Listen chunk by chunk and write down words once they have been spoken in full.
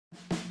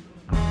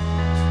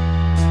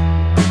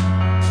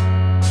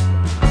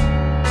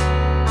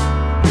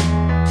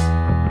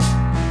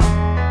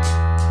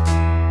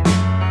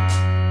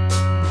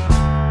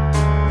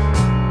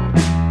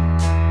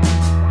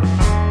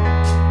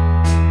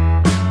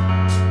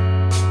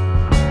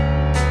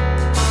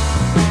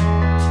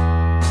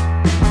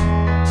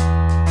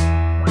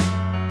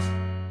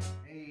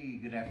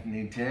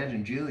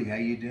and Julie, how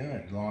you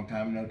doing? Long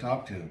time no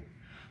talk to.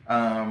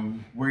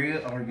 We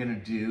are going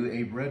to do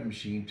a bread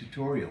machine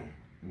tutorial,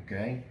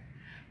 okay?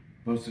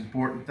 Most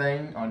important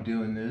thing on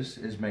doing this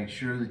is make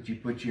sure that you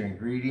put your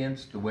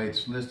ingredients the way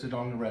it's listed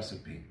on the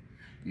recipe.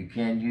 You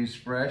can use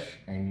fresh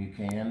and you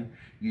can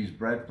use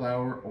bread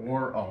flour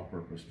or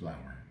all-purpose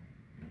flour,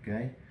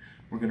 okay?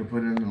 We're going to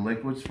put in the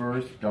liquids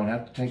first. Don't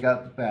have to take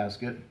out the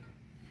basket.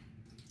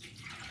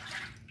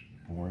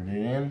 Pour it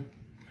in.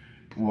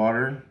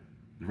 Water.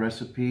 The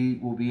recipe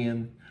will be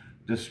in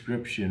the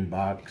description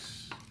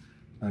box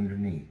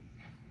underneath.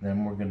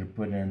 Then we're going to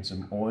put in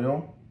some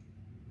oil.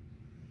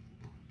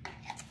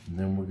 And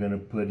then we're going to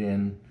put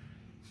in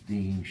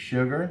the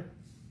sugar.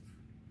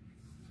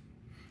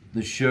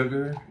 The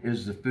sugar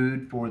is the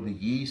food for the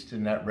yeast,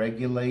 and that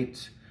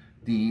regulates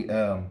the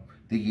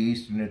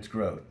yeast and its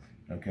growth.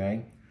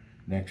 Okay.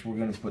 Next, we're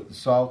going to put the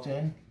salt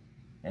in,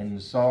 and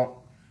the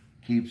salt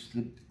keeps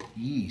the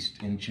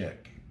yeast in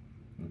check.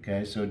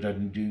 Okay, so it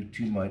doesn't do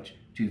too much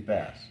too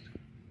fast.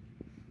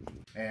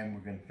 And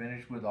we're going to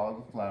finish with all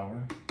the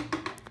flour.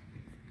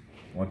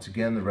 Once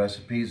again, the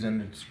recipe is in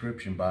the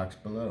description box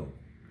below.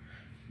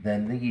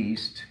 Then the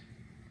yeast.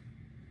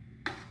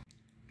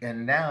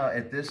 And now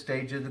at this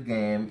stage of the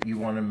game, you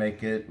want to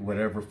make it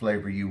whatever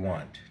flavor you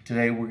want.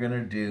 Today we're going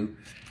to do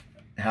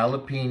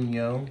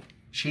jalapeno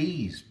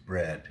cheese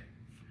bread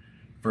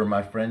for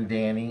my friend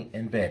Danny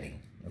and Betty.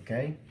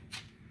 Okay?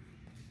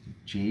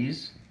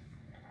 Cheese.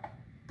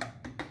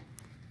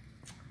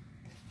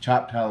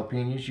 Chopped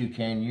jalapenos. You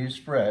can use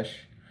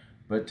fresh,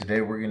 but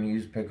today we're going to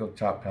use pickled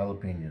chopped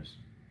jalapenos.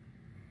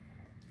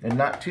 And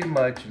not too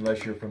much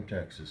unless you're from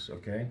Texas,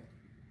 okay?